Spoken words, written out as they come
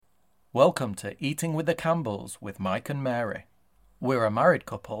Welcome to Eating with the Campbells with Mike and Mary. We're a married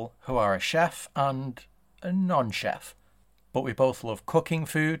couple who are a chef and a non-chef, but we both love cooking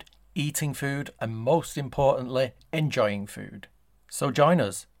food, eating food, and most importantly, enjoying food. So join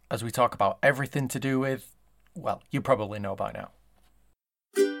us as we talk about everything to do with, well, you probably know by now.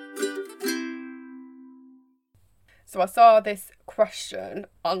 So I saw this question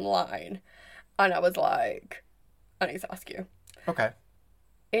online and I was like, I need to ask you. Okay.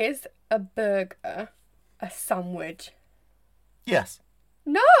 Is a burger a sandwich? Yes.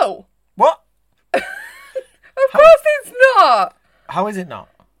 No! What? Of course it's not! How is it not?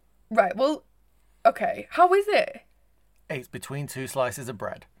 Right, well, okay, how is it? It's between two slices of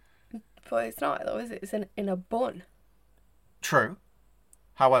bread. But it's not though, is it? It's in a bun. True.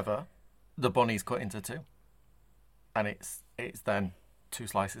 However, the bun is cut into two. And it's then two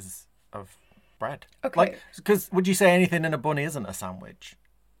slices of bread. Okay. Because would you say anything in a bun isn't a sandwich?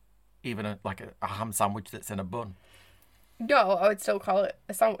 Even a ham sandwich that's in a bun. No, I would still call it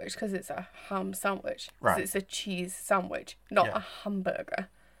a sandwich because it's a ham sandwich. Right. 'Cause it's a cheese sandwich, not Yeah. a hamburger.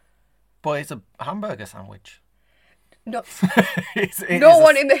 But it's a hamburger sandwich. No, It no is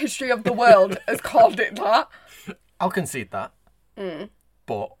one in the history of the world has called it that. I'll concede that.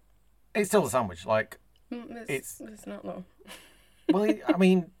 But it's still a sandwich. It's not though. Well, I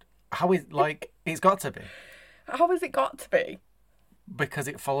mean, how is, it's got to be. How has it got to be? Because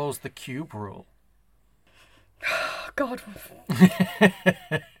it follows the cube rule. Oh, God.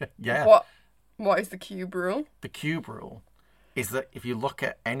 Yeah. What is the cube rule? The cube rule is that if you look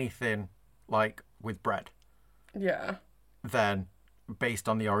at anything like with bread, Yeah. then based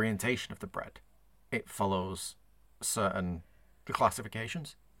on the orientation of the bread, it follows certain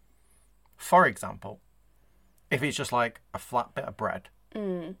classifications. For example, if it's just like a flat bit of bread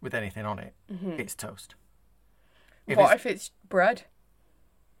with anything on it, it's toast. If it's bread?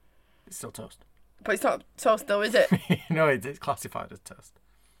 It's still toast. But it's not toast though, is it? No, it's classified as toast.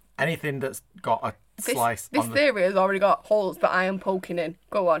 Anything that's got a slice This on the... theory has already got holes that I am poking in.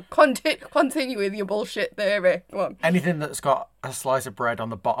 Go on. Continue with your bullshit theory. Go on. Anything that's got a slice of bread on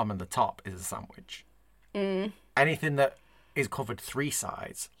the bottom and the top is a sandwich. Anything that is covered three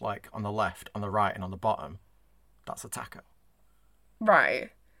sides, like on the left, on the right, and on the bottom, that's a taco.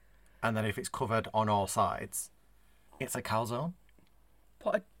 Right. And then if it's covered on all sides, it's a calzone.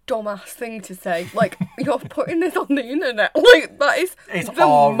 What a dumbass thing to say. Like, you're putting this on the internet. Like, that is It's the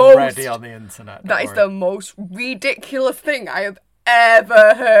already on the internet. That is the most ridiculous thing I have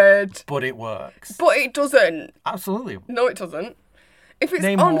ever heard. But it works. But it doesn't. Absolutely. No, it doesn't. If it's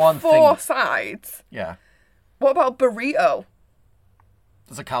Name on one four thing. sides, Yeah. what about a burrito?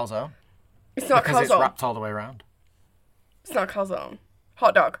 There's a calzone. It's not Because it's calzone. wrapped all the way around. It's not calzone.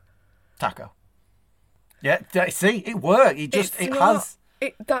 Hot dog. Taco. Yeah, see, it worked.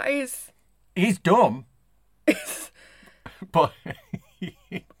 That is... He's dumb. But you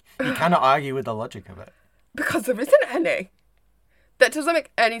cannot argue with the logic of it. Because there isn't any. That doesn't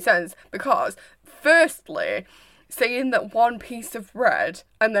make any sense. Because, firstly, saying that one piece of bread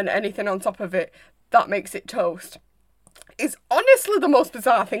and then anything on top of it, that makes it toast, is honestly the most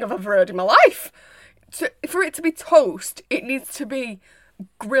bizarre thing I've ever heard in my life. For it to be toast, it needs to be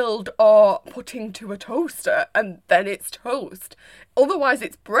grilled or put into a toaster and then it's toast. Otherwise,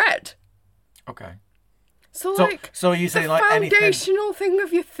 it's bread. Okay. So you say the like anything... foundational thing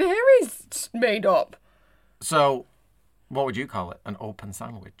of your theory's made up. So, what would you call it? An open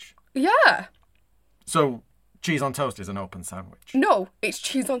sandwich? Yeah. So, cheese on toast is an open sandwich? No, it's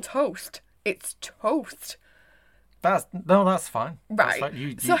cheese on toast. It's toast. That's fine. Right. That's fine.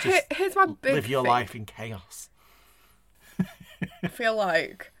 You so just here's my big live your thing. life in chaos. I feel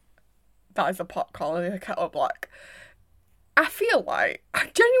like that is a pot calling a kettle black. I feel like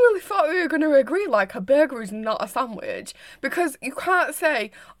I genuinely thought we were going to agree like a burger is not a sandwich because you can't say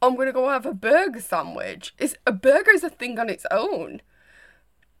I'm going to go have a burger sandwich. A burger is a thing on its own.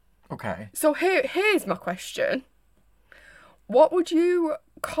 Okay. So here's my question. What would you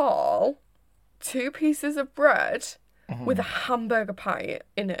call two pieces of bread with a hamburger pie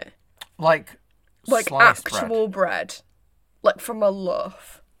in it? Like sliced actual bread. Like from a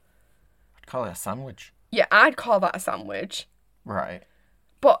loaf. I'd call it a sandwich. Yeah, I'd call that a sandwich. Right.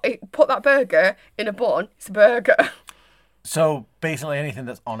 But put that burger in a bun, it's a burger. So basically anything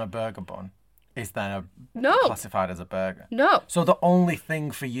that's on a burger bun is then classified as a burger. No. So the only thing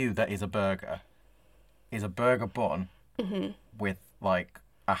for you that is a burger bun with like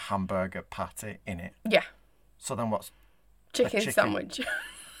a hamburger patty in it. Yeah. So then what's Chicken sandwich.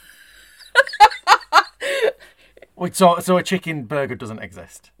 Wait, so a chicken burger doesn't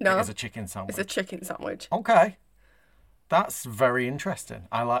exist? No. It's a chicken sandwich. It's a chicken sandwich. Okay. That's very interesting.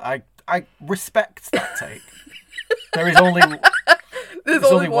 I respect that take. There is only There's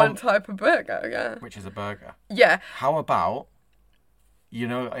only one type of burger, yeah. which is a burger. Yeah. How about you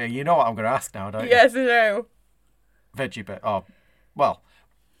know what I'm going to ask now, don't you? Yes, I know. Veggie burger. Oh, well,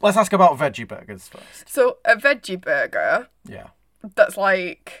 let's ask about veggie burgers first. So a veggie burger Yeah. that's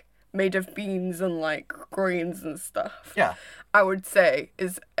like made of beans and like greens and stuff. Yeah. I would say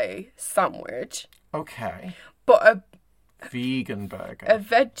is a sandwich. Okay. But a Vegan burger.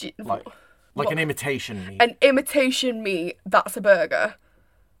 veggie Like an imitation meat. an imitation meat, that's a burger.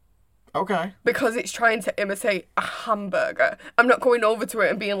 Okay. Because it's trying to imitate a hamburger. I'm not going over to it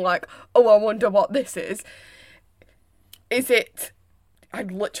and being like, oh, I wonder what this is. Is it,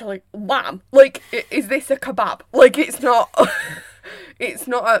 lamb? Like, is this a kebab? Like, it's not, it's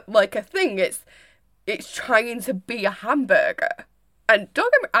not a thing. It's trying to be a hamburger. And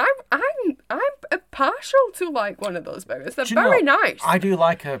don't get me, I'm partial to like one of those burgers. They're very nice. I do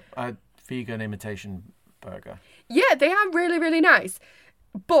like a vegan imitation burger. Yeah, they are really, really nice.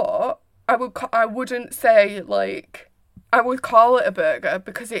 But I wouldn't say like I would call it a burger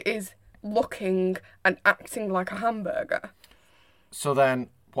because it is looking and acting like a hamburger. So then,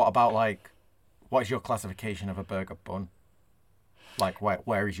 what about like, what is your classification of a burger bun? Like,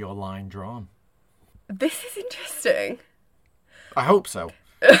 where is your line drawn? This is interesting. I hope so,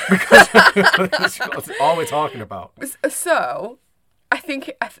 because that's all we're talking about. So, I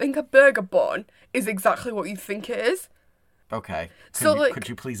think a burger bun is exactly what you think it is. Okay. Could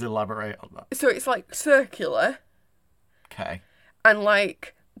you please elaborate on that? So it's like circular. Okay. And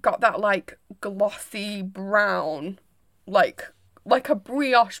like got that like glossy brown, like a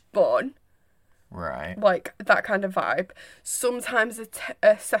brioche bun. Right. Like that kind of vibe. Sometimes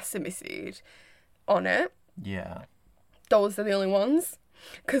a sesame seed on it. Yeah. Those are the only ones.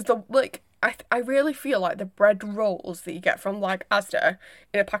 Because I really feel like the bread rolls that you get from like Asda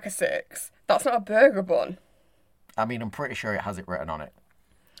in a pack of 6, that's not a burger bun. I mean, I'm pretty sure it has it written on it.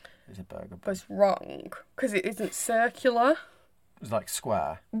 It's a burger bun. But it's wrong. Because it isn't circular. It's like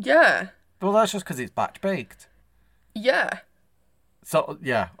square. Yeah. Well, that's just because it's batch baked. Yeah. So,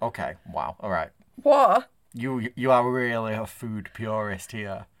 yeah, okay. Wow. All right. What? You are really a food purist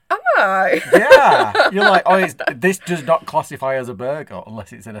here. Am I? Yeah. You're like, this does not classify as a burger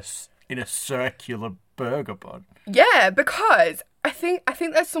unless it's in a circular burger bun. Yeah, because I think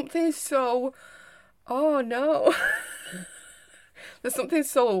there's something so... Oh, no. There's something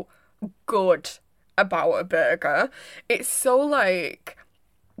so good about a burger. It's so, like,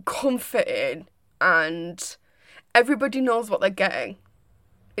 comforting and everybody knows what they're getting.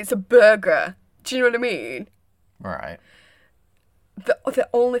 It's a burger. Do you know what I mean? Right. The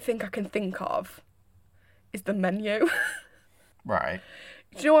only thing I can think of is the menu. Right.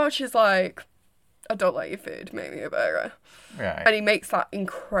 Do you know how she's like, I don't like your food, make me a burger. Right. And he makes that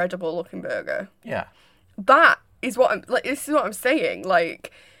incredible looking burger. Yeah. That is what I'm like. This is what I'm saying.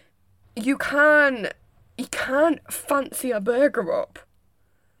 Like, you can't fancy a burger up.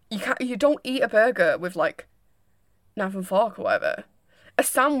 You don't eat a burger with like knife and fork or whatever. A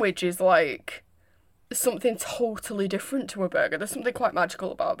sandwich is like something totally different to a burger. There's something quite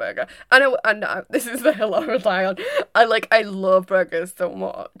magical about a burger. I know, and this is the hill I would die on. I love burgers so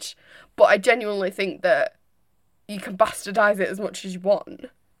much, but I genuinely think that you can bastardize it as much as you want.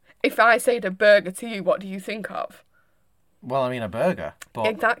 If I said a burger to you, what do you think of? Well, I mean, a burger, but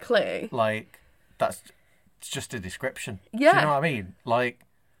Exactly. like it's just a description. Yeah. Do you know what I mean? Like,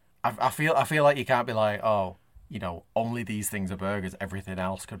 I feel like you can't be like, oh, only these things are burgers. Everything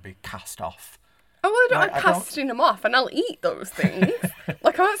else could be cast off. Oh, well, I'm casting them off, and I'll eat those things.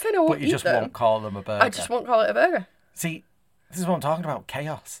 Like, I'm not saying I won't eat them. But you just won't call them a burger. I just won't call it a burger. See, this is what I'm talking about.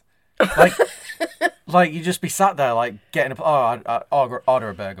 Chaos. Like you just be sat there, like, getting I order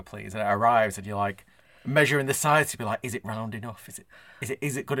a burger, please. And it arrives, and you're like, measuring the size to be like, is it round enough? Is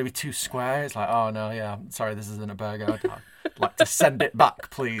it going to be too square? It's like, oh, no, yeah, sorry, this isn't a burger. I'd like to send it back,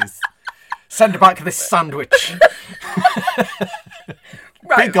 please. Send back this sandwich.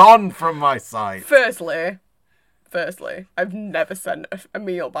 Right. Be gone from my sight. Firstly, I've never sent a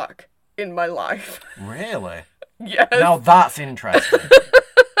meal back in my life. Really? Yes. Now that's interesting.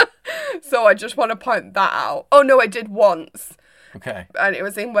 So I just want to point that out. Oh, no, I did once. Okay. And it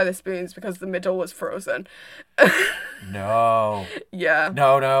was in Wetherspoons because the middle was frozen. No. Yeah.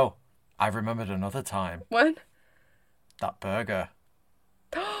 No. I've remembered another time. When? That burger.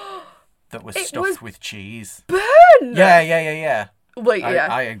 That was It stuffed was with cheese. Burn! Yeah. Like, yeah.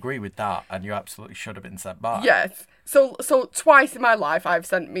 I agree with that, and you absolutely should have been sent back. Yes. So twice in my life I've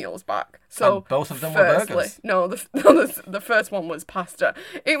sent meals back. So And both of them were burgers? No, the first one was pasta.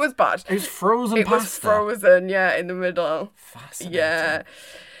 It was bad. It was frozen It pasta. was frozen, yeah, in the middle. Fascinating. Yeah.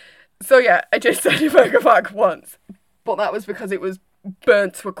 So yeah, I just sent a burger back once, but that was because it was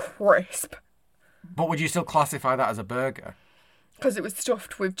burnt to a crisp. But would you still classify that as a burger? Because it was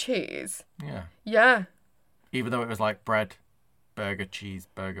stuffed with cheese. Yeah. Yeah. Even though it was like bread, burger, cheese,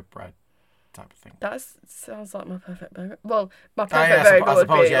 burger, bread type of thing. That sounds like my perfect burger. Well, my yeah, perfect burger I would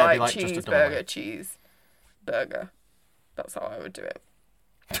suppose, be yeah, like, it'd be like just a double cheeseburger, one. cheese burger. That's how I would do it.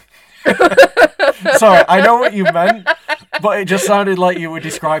 Sorry, I know what you meant, but it just sounded like you were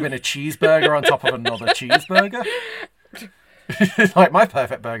describing a cheeseburger on top of another cheeseburger. Like, my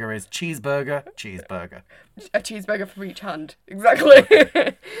perfect burger is cheeseburger, cheeseburger. A cheeseburger for each hand.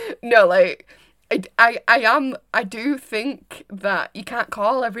 Exactly. No, like, I do think that you can't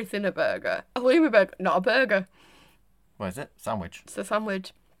call everything a burger. A halloumi burger, not a burger. What is it? Sandwich. It's a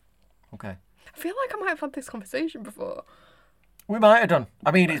sandwich. Okay. I feel like I might have had this conversation before. We might have done.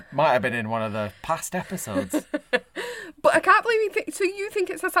 I mean, it might have been in one of the past episodes. But I can't believe you think... So you think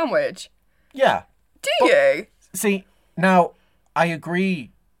it's a sandwich? Yeah. Do you? See, now, I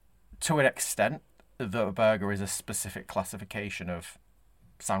agree to an extent that a burger is a specific classification of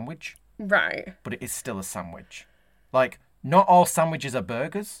sandwich, Right. but it is still a sandwich. Like, not all sandwiches are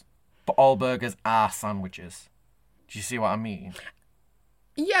burgers, but all burgers are sandwiches. Do you see what I mean?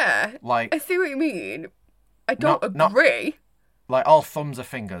 Yeah. Like, I see what you mean. I don't Not- agree. like all thumbs are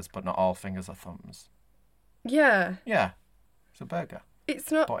fingers, but not all fingers are thumbs. Yeah. Yeah, it's a burger, It's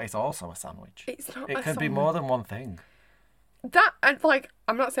not... but it's also a sandwich. It's not It a can be sandwich. more than one thing. That, and like,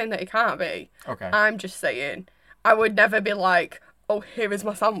 I'm not saying that it can't be. Okay. I'm just saying, I would never be like, oh, here is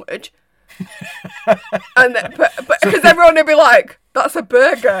my sandwich. And then, but because everyone would be like, that's a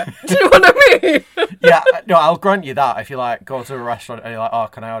burger. Do you know what I mean? Yeah, no, I'll grant you that. If you like go to a restaurant and you're like, oh,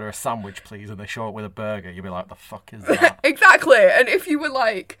 can I order a sandwich, please? And they show up with a burger, you'll be like, the fuck is that? Exactly. And if you were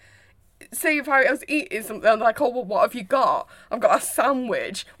like, say if I was eating something, I'm like, oh, well, what have you got? I've got a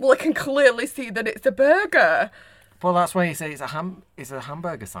sandwich. Well, I can clearly see that it's a burger. Well, that's why you say it's a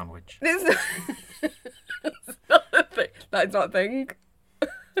hamburger sandwich. It's it's not a thing. That is not a thing.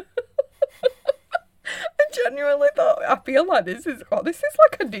 I genuinely thought, I feel like this is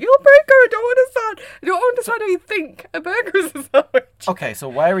like a deal breaker. I don't understand how you think a burger is a sandwich. Okay, so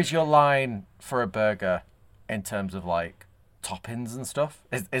where is your line for a burger in terms of like toppings and stuff?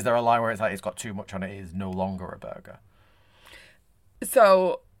 Is there a line where it's like it's got too much on it, it is no longer a burger?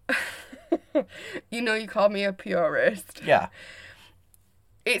 So, you call me a purist. Yeah.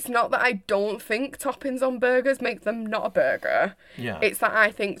 It's not that I don't think toppings on burgers make them not a burger. Yeah. It's that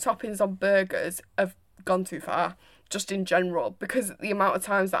I think toppings on burgers have gone too far, just in general, because the amount of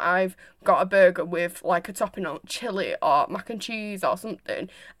times that I've got a burger with like a topping on chili or mac and cheese or something,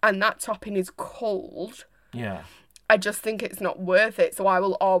 and that topping is cold, Yeah. I just think it's not worth it. So I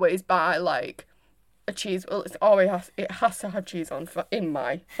will always buy like a cheese. Well, it has to have cheese on, in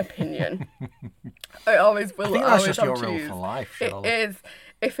my opinion. I always will. I think that's always just have your cheese. rule for life, It surely. is.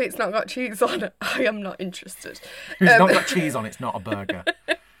 If it's not got cheese on, I am not interested. If it's not got cheese on, it's not a burger.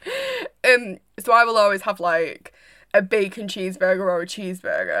 So I will always have like a bacon cheeseburger or a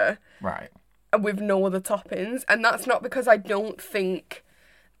cheeseburger Right. with no other toppings, and that's not because I don't think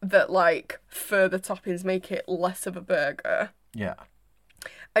that like further toppings make it less of a burger. Yeah.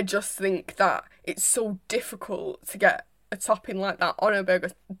 I just think that it's so difficult to get a topping like that on a burger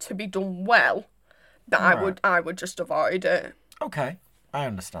to be done well that Right. I would just avoid it. Okay. I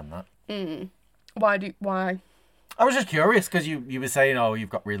understand that. Why? I was just curious because you were saying, oh, you've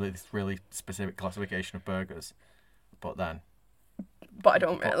got this really specific classification of burgers. But then, But I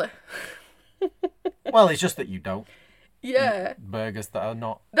don't really. well, it's just that you don't. Yeah. Burgers that are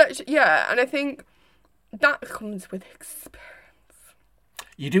not. Yeah, and I think that comes with experience.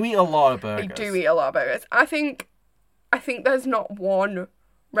 You do eat a lot of I burgers. do eat a lot of burgers. I think there's not one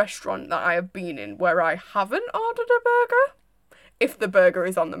restaurant that I have been in where I haven't ordered a burger if the burger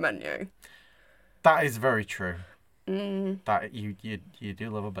is on the menu. That is very true. That you do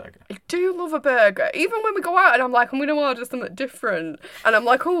love a burger. I do love a burger. Even when we go out and I'm like, I'm going to order something different. And I'm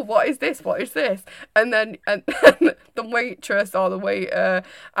like, oh, what is this? What is this? And then the waitress or the waiter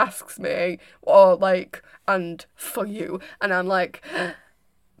asks me, or like, and for you. And I'm like,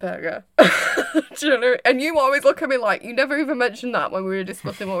 burger. Do you know? And you always look at me like, you never even mentioned that when we were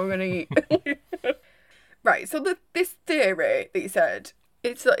discussing what we were going to eat. Right, so this theory that you said,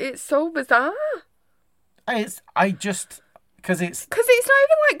 it's so bizarre. Because it's Because it's not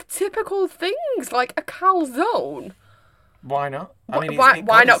even like typical things, like a calzone. Why not?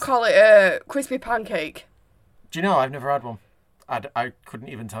 Why not call it a crispy pancake? Do you know, I've never had one. I couldn't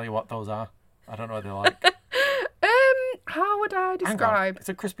even tell you what those are. I don't know what they're like. How would I Hang on. describe? It's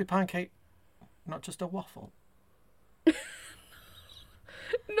a crispy pancake, not just a waffle.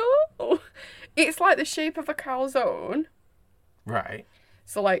 No. It's like the shape of a calzone. Right.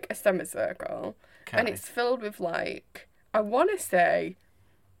 So like a semicircle. Okay. And it's filled with like, I want to say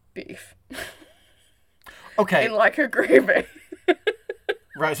beef. Okay. In like a gravy.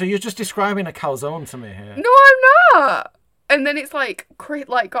 Right, so you're just describing a calzone to me here. No, I'm not. And then it's like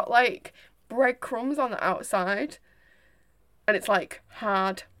got like breadcrumbs on the outside. And it's like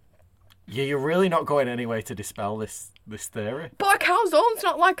hard. Yeah, you're really not going any way to dispel this theory. But a calzone's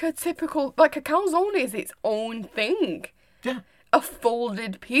not like a typical, like a calzone is its own thing. Yeah. A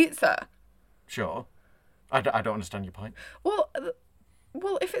folded pizza. Sure. I don't understand your point. Well,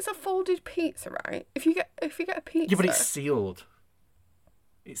 if it's a folded pizza, right? If you get a pizza. Yeah, but it's sealed.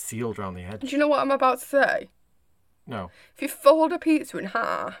 It's sealed around the edge. Do you know what I'm about to say? No. If you fold a pizza in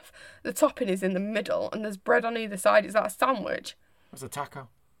half, the topping is in the middle, and there's bread on either side. Is that a sandwich? It's a taco.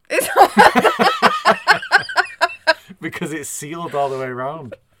 It's Because it's sealed all the way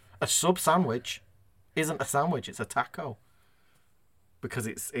around. A sub sandwich isn't a sandwich, it's a taco. Because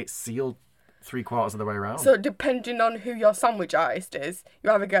it's sealed 3/4 of the way around. So depending on who your sandwich artist is, you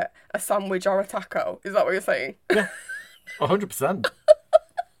either get a sandwich or a taco. Is that what you're saying? Yeah. 100%.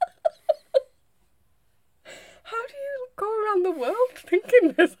 How do you go around the world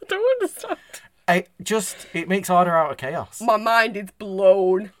thinking this? I don't understand. It makes order out of chaos. My mind is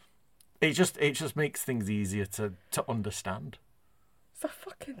blown. It just makes things easier to understand. It's a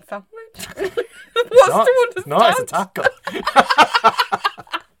fucking sandwich. What's to understand? No, it's a taco.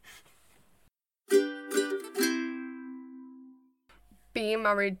 Being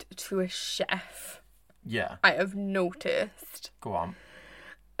married to a chef, Yeah. I have noticed Go on.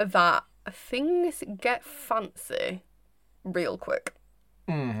 that things get fancy real quick.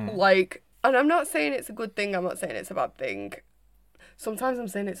 Mm-hmm. Like, and I'm not saying it's a good thing, I'm not saying it's a bad thing. Sometimes I'm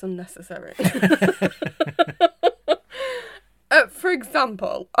saying it's unnecessary. For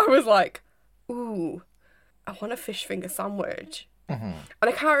example, I was like, ooh, I want a fish finger sandwich. Mm-hmm. And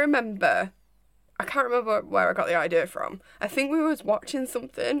I can't remember where I got the idea from. I think we was watching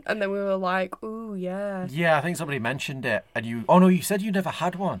something and then we were like, ooh, yeah. Yeah, I think somebody mentioned it and you said you never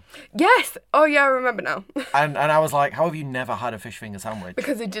had one. Yes! Oh yeah, I remember now. And I was like, how have you never had a fish finger sandwich?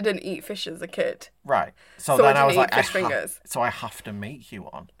 Because I didn't eat fish as a kid. Right. So I then I didn't was eat like, fish fingers. So I have to make you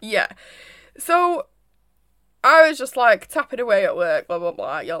one. Yeah. So I was just like tapping away at work, blah, blah,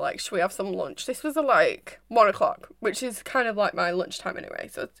 blah. You're like, should we have some lunch? This was at like 1 o'clock, which is kind of like my lunchtime anyway.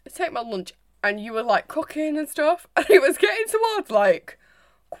 So I take my lunch and you were like cooking and stuff. And it was getting towards like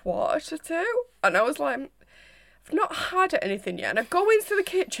 1:45. And I was like, I've not had anything yet. And I go into the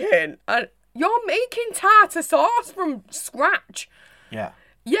kitchen and you're making tartar sauce from scratch. Yeah.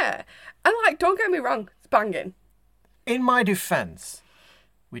 Yeah. And like, don't get me wrong, it's banging. In my defence,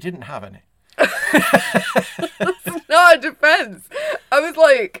 we didn't have any. It's not a defence. I was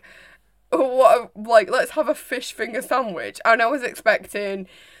like, let's have a fish finger sandwich. And I was expecting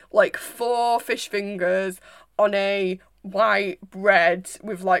like 4 fish fingers on a white bread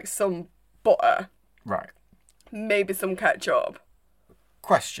with like some butter. Right. Maybe some ketchup.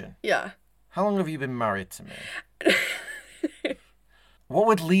 Question. Yeah. How long have you been married to me? What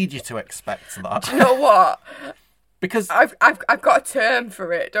would lead you to expect that? You know what? Because I've got a term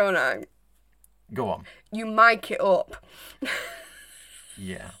for it, don't I? Go on. You mic it up.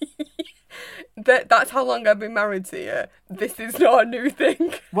 Yeah. That's how long I've been married to you. This is not a new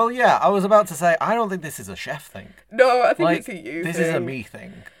thing. Well, yeah, I was about to say, I don't think this is a chef thing. No, I think Like, it's a you this thing. is a me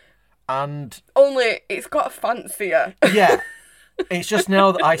thing. And Only it's got fancier. yeah, it's just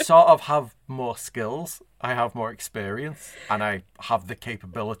now that I sort of have more skills, I have more experience, and I have the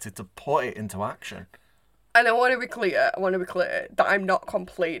capability to put it into action. And I want to be clear that I'm not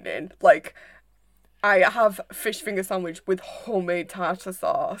complaining. Like, I have fish finger sandwich with homemade tartar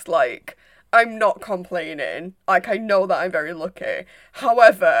sauce. Like, I'm not complaining. Like, I know that I'm very lucky.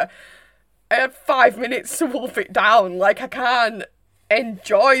 However, I had 5 minutes to wolf it down. Like, I can't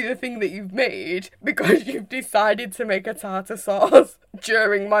enjoy the thing that you've made because you've decided to make a tartar sauce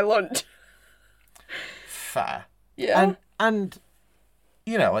during my lunch. Fair. Yeah. And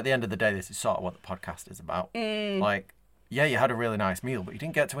you know, at the end of the day, this is sort of what the podcast is about. Like, yeah, you had a really nice meal, but you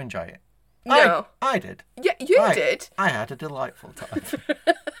didn't get to enjoy it. No. I did. Yeah, you did. I had a delightful time.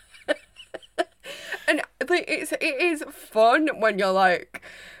 And like, it is fun when you're like,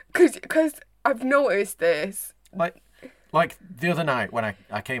 because I've noticed this. Like the other night when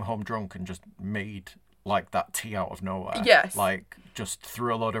I came home drunk and just made like that tea out of nowhere. Yes. Like, just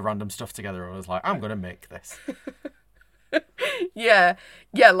threw a load of random stuff together and was like, I'm going to make this. Yeah.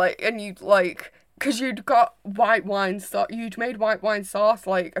 Yeah, like, and you, like, because you'd got white wine sauce, you'd made white wine sauce,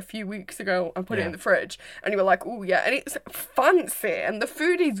 like, a few weeks ago and put it in the fridge. And you were like, oh, yeah. And it's fancy and the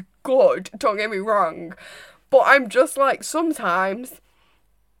food is good, don't get me wrong. But I'm just like, sometimes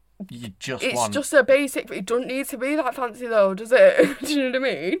You just it's want... just a basic, it doesn't need to be that fancy though, does it? Do you know what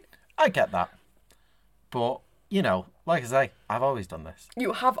I mean? I get that. But, you know, like I say, I've always done this.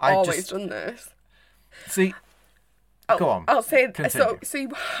 You have I always just- done this. See, go on. I'll say, Continue. so you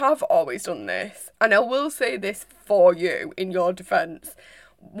have always done this. And I will say this for you, in your defence.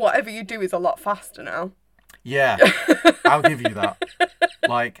 Whatever you do is a lot faster now. Yeah, I'll give you that.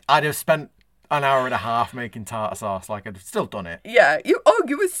 Like, I'd have spent an hour and a half making tartar sauce. Like, I'd have still done it. Yeah, you don't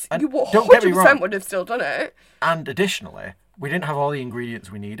get me 100% wrong. would have still done it. And additionally, we didn't have all the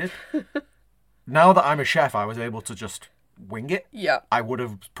ingredients we needed. Now that I'm a chef, I was able to just wing it. Yeah. I would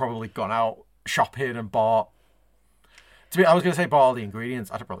have probably gone out shopping and bought... I was going to say bought all the ingredients.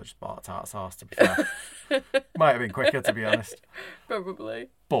 I'd have probably just bought a tartar sauce, to be fair. Might have been quicker, to be honest. Probably.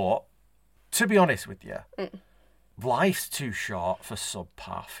 But, to be honest with you, life's too short for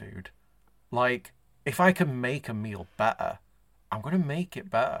subpar food. Like, if I can make a meal better, I'm going to make it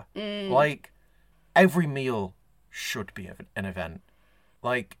better. Like, every meal should be an event.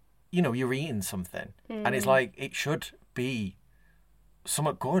 Like, you know, you're eating something, and it's like, it should be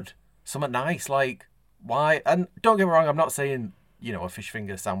something good, something nice. Like, why? And don't get me wrong, I'm not saying, you know, a fish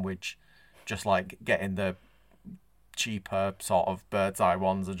finger sandwich, just like getting the cheaper sort of bird's eye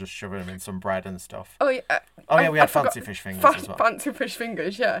ones and just shoving them in some bread and stuff. Oh, yeah. We had fancy fish fingers as well. Fancy fish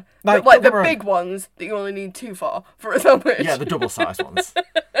fingers, yeah. Like, But, like don't get the me wrong. big ones that you only need two for a sandwich. Yeah, the double-sized ones.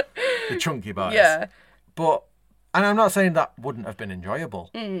 The chunky bites. Yeah. But, and I'm not saying that wouldn't have been enjoyable,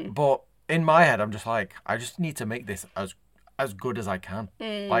 but in my head, I'm just like, I just need to make this as good as I can.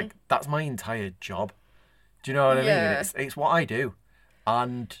 Like, that's my entire job. Do you know what I mean? Yeah. It's what I do.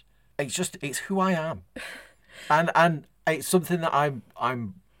 And it's who I am. And it's something that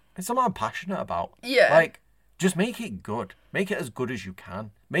it's something I'm passionate about. Yeah. Like, just make it good. Make it as good as you can.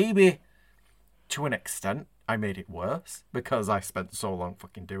 Maybe, to an extent, I made it worse because I spent so long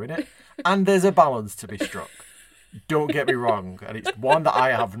fucking doing it. And there's a balance to be struck. Don't get me wrong. And it's one that I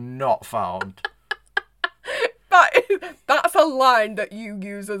have not found. That's a line that you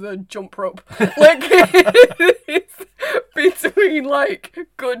use as a jump rope. Like, it's between, like,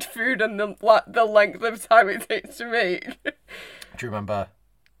 good food and the length of time it takes to make. Do you remember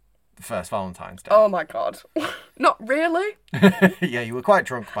the first Valentine's Day? Oh my god. Not really. Yeah, you were quite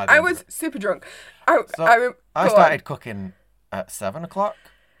drunk by then. I was super drunk. I I started cooking at 7 o'clock.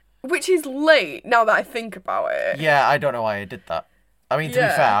 Which is late now that I think about it. Yeah, I don't know why I did that. I mean, to be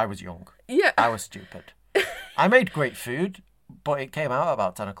Yeah. fair, I was young. Yeah. I was stupid. I made great food, but it came out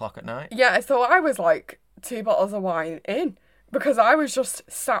about 10 o'clock at night. Yeah, so I was like 2 bottles of wine in because I was just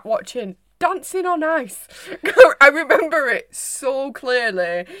sat watching Dancing on Ice. I remember it so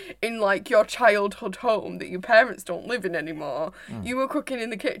clearly in like your childhood home that your parents don't live in anymore. You were cooking in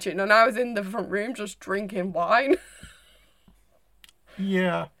the kitchen and I was in the front room just drinking wine.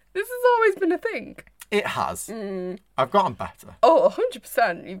 Yeah. This has always been a thing. It has. I've gotten better. Oh,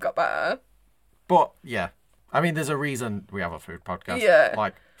 100% you've got better. But, yeah. I mean, there's a reason we have a food podcast. Yeah.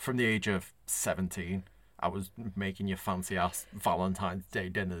 Like, from the age of 17, I was making your fancy-ass Valentine's Day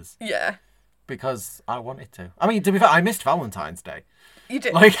dinners. Yeah. Because I wanted to. I mean, to be fair, I missed Valentine's Day. You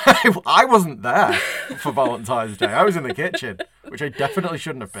did. Like, I wasn't there for Valentine's Day. I was in the kitchen, which I definitely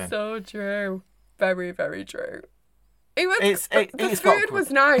shouldn't have been. So true. Very, very true. It was, It's the got food good.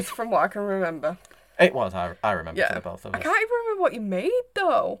 was nice from what I can remember. It was. I remember Yeah. for the both of I us. can't even remember what you made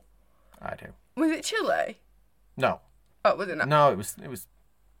though. I do. Was it chili? No. Oh, was it not? No, it was...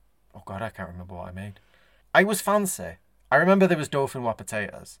 Oh, God, I can't remember what I made. I was fancy. I remember there was dauphinoise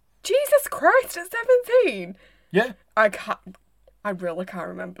potatoes. Jesus Christ, at 17? Yeah. I really can't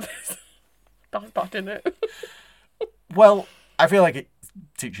remember this. That's bad, isn't it? Well, I feel like it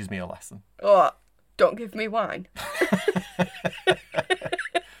teaches me a lesson. Oh, don't give me wine.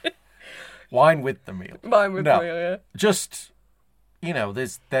 Wine with the meal. Mine with No. me, yeah. Just, you know,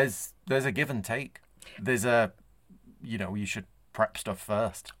 there's a give and take. There's a, you know, you should prep stuff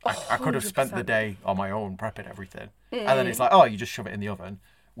first. I could have spent the 100%. day on my own prepping everything. And then it's like, oh, you just shove it in the oven.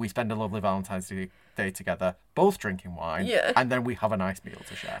 We spend a lovely Valentine's Day together, both drinking wine. Yeah. And then we have a nice meal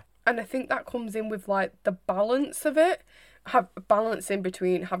to share. And I think that comes in with like the balance of it. Have balance in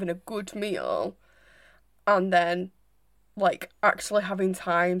between having a good meal and then like actually having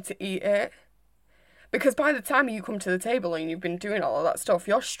time to eat it. Because by the time you come to the table and you've been doing all of that stuff,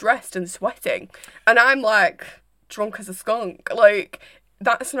 you're stressed and sweating. And I'm like drunk as a skunk. Like,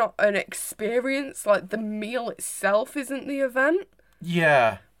 that's not an experience. Like, the meal itself isn't the event.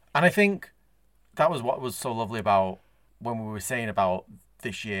 Yeah. And I think that was what was so lovely about when we were saying about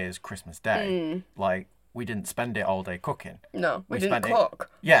this year's Christmas Day. Like, we didn't spend it all day cooking. No, we didn't cook.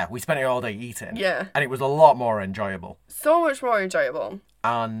 We spent it all day eating. Yeah. And it was a lot more enjoyable. So much more enjoyable.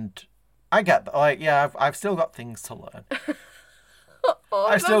 And I get that. Like, yeah, I've still got things to learn.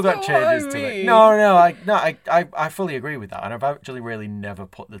 I've still got not changes what I to make. mean. No, I fully agree with that. And I've actually really never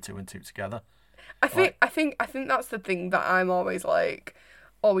put the two and two together. I think that's the thing that I'm always like,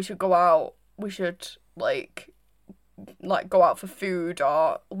 oh, we should go out. We should like go out for food,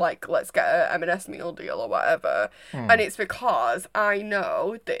 or like let's get a M&S meal deal or whatever. And it's because I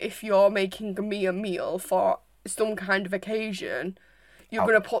know that if you're making me a meal for some kind of occasion, you're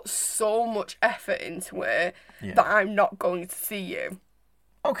going to put so much effort into it that I'm not going to see you.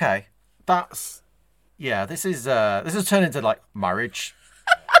 Okay, this is turned into like marriage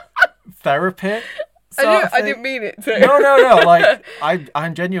therapy. I didn't mean it to. No. Like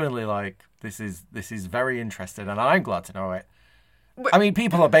I'm genuinely like, this is very interesting, and I'm glad to know it. I mean,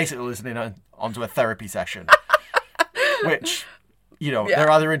 people are basically listening onto a therapy session, which,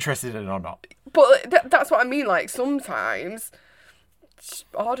 they're either interested in or not. But that's what I mean. Like, sometimes just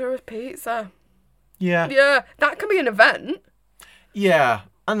order a pizza. Yeah. Yeah, that can be an event. Yeah,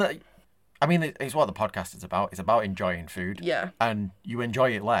 and I mean, it's what the podcast is about. It's about enjoying food. Yeah. And you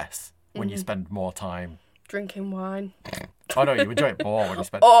enjoy it less when you spend more time drinking wine. Oh no, you enjoy it more when you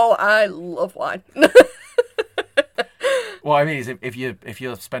spend. Oh, I love wine. What I mean is, if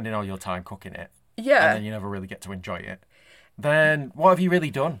you're spending all your time cooking it, and then you never really get to enjoy it, then what have you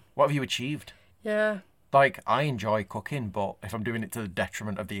really done? What have you achieved? Yeah. Like, I enjoy cooking, but if I'm doing it to the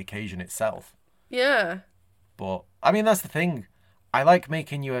detriment of the occasion itself. Yeah. But I mean, that's the thing. I like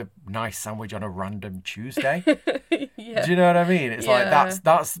making you a nice sandwich on a random Tuesday. Yeah. Do you know what I mean? It's like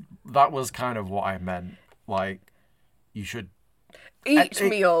that was kind of what I meant. Like, you should. Each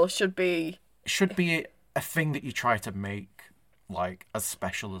meal should be a thing that you try to make like as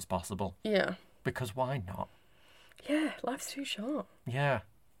special as possible. Yeah. Because why not? Yeah, life's too short. Yeah.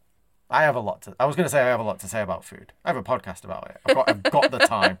 I was going to say I have a lot to say about food. I have a podcast about it. I've got the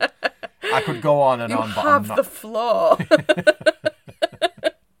time. I could go on and on, but I'm not. You have the floor.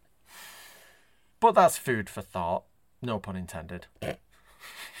 But that's food for thought. No pun intended.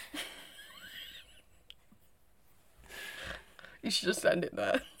 You should just end it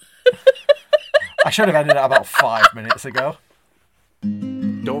there. I should have ended it about 5 minutes ago.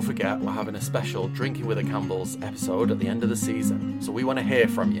 Don't forget, we're having a special Drinking with the Campbells episode at the end of the season, so we want to hear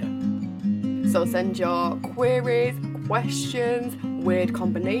from you. So send your queries, questions, weird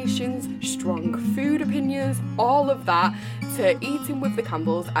combinations, strong food opinions, all of that to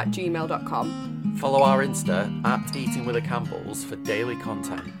eatingwiththecampbells@gmail.com. Follow our Insta at eatingwiththecampbells for daily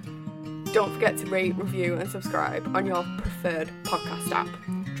content. Don't forget to rate, review and subscribe on your preferred podcast app.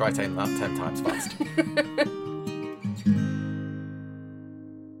 Try saying that 10 times fast.